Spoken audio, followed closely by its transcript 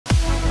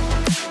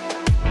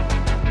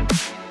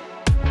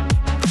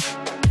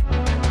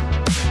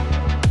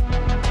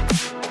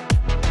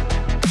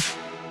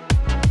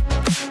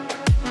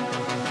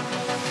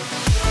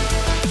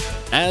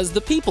as the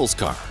people's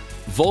car,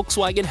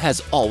 Volkswagen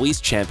has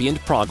always championed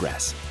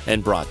progress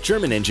and brought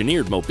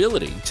German-engineered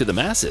mobility to the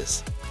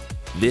masses.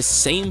 This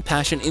same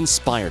passion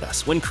inspired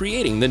us when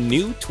creating the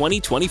new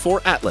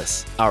 2024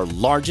 Atlas, our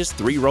largest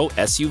three-row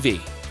SUV.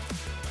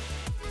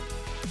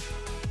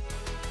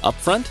 Up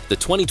front, the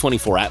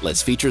 2024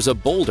 Atlas features a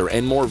bolder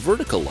and more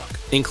vertical look,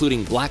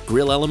 including black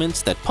grille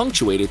elements that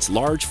punctuate its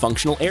large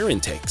functional air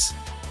intakes,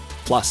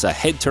 plus a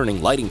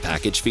head-turning lighting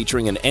package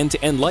featuring an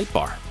end-to-end light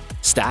bar,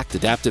 stacked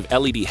adaptive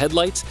LED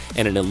headlights,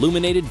 and an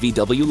illuminated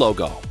VW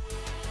logo.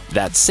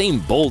 That same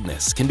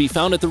boldness can be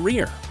found at the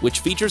rear,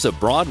 which features a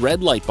broad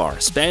red light bar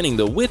spanning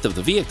the width of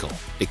the vehicle,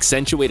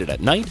 accentuated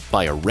at night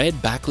by a red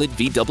backlit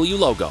VW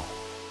logo.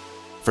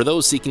 For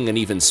those seeking an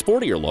even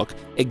sportier look,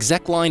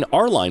 exec-line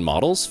R-Line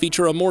models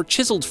feature a more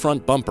chiseled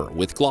front bumper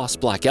with gloss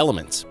black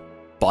elements,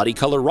 body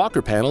color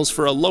rocker panels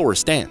for a lower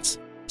stance,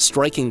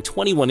 striking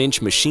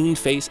 21-inch machined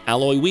face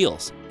alloy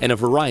wheels, and a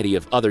variety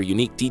of other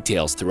unique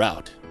details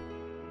throughout.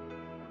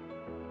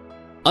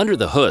 Under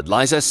the hood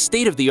lies a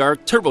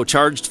state-of-the-art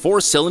turbocharged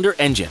 4-cylinder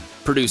engine,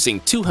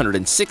 producing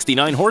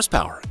 269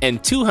 horsepower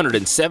and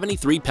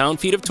 273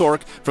 pound-feet of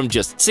torque from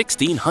just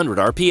 1,600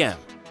 RPM.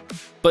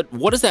 But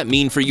what does that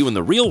mean for you in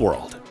the real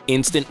world?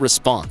 Instant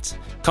response,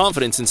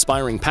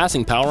 confidence-inspiring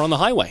passing power on the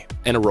highway,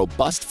 and a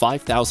robust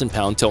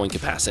 5,000-pound towing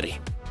capacity.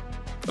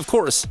 Of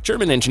course,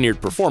 German-engineered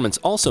performance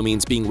also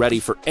means being ready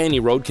for any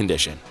road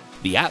condition.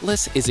 The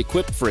Atlas is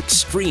equipped for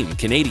extreme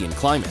Canadian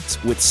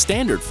climates with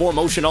standard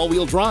 4-motion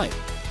all-wheel drive,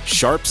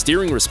 sharp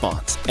steering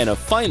response, and a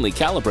finely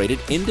calibrated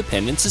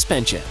independent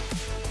suspension.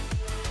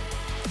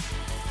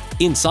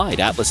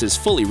 Inside Atlas's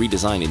fully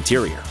redesigned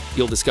interior,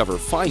 you'll discover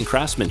fine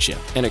craftsmanship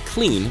and a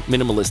clean,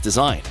 minimalist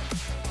design.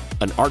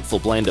 An artful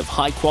blend of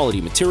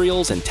high-quality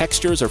materials and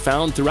textures are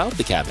found throughout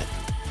the cabin.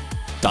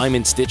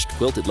 Diamond-stitched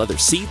quilted leather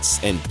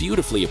seats and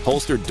beautifully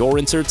upholstered door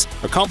inserts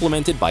are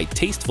complemented by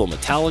tasteful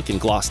metallic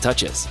and gloss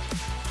touches.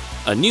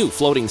 A new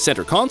floating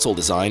center console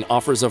design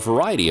offers a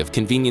variety of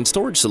convenient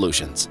storage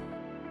solutions.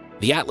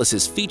 The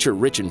Atlas's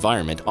feature-rich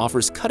environment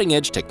offers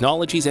cutting-edge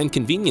technologies and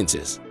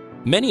conveniences,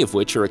 many of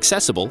which are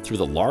accessible through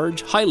the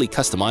large, highly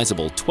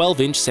customizable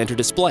 12-inch center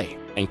display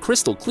and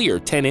crystal-clear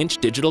 10-inch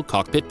digital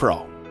cockpit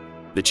pro.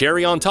 The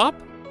cherry on top?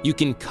 You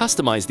can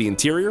customize the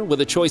interior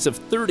with a choice of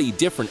 30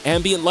 different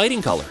ambient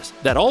lighting colors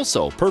that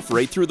also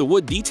perforate through the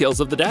wood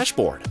details of the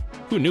dashboard.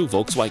 Who knew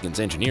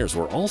Volkswagen's engineers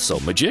were also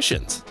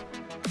magicians?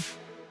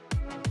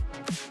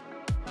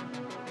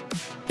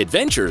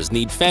 Adventures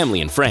need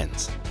family and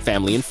friends.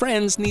 Family and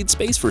friends need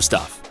space for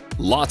stuff.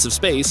 Lots of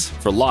space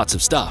for lots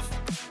of stuff.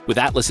 With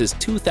Atlas's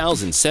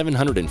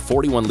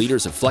 2,741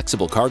 liters of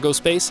flexible cargo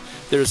space,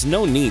 there's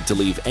no need to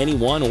leave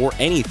anyone or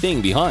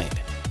anything behind.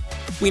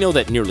 We know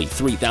that nearly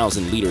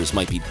 3,000 liters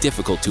might be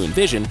difficult to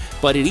envision,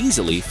 but it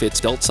easily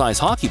fits belt-size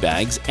hockey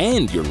bags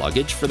and your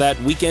luggage for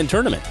that weekend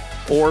tournament,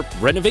 or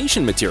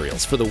renovation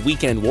materials for the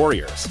weekend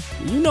warriors.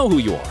 You know who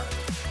you are.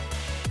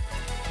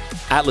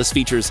 Atlas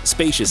features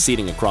spacious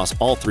seating across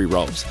all 3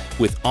 rows,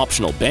 with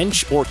optional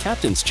bench or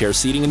captain's chair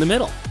seating in the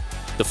middle.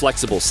 The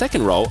flexible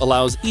second row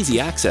allows easy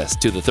access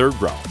to the 3rd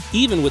row,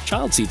 even with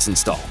child seats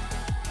installed.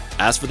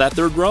 As for that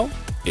 3rd row,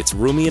 it's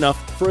roomy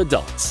enough for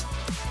adults.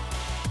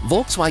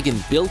 Volkswagen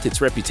built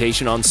its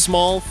reputation on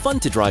small,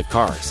 fun-to-drive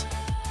cars.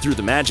 Through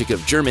the magic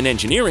of German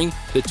engineering,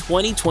 the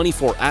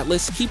 2024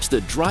 Atlas keeps the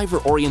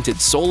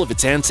driver-oriented soul of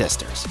its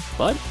ancestors,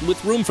 but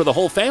with room for the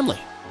whole family.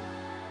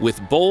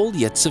 With bold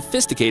yet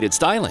sophisticated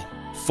styling,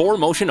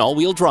 4-motion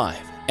all-wheel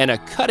drive, and a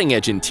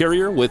cutting-edge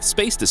interior with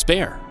space to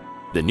spare,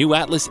 the new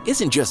Atlas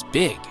isn't just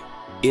big,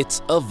 it's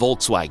a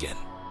Volkswagen.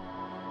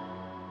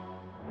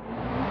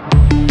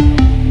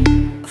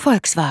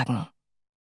 Volkswagen.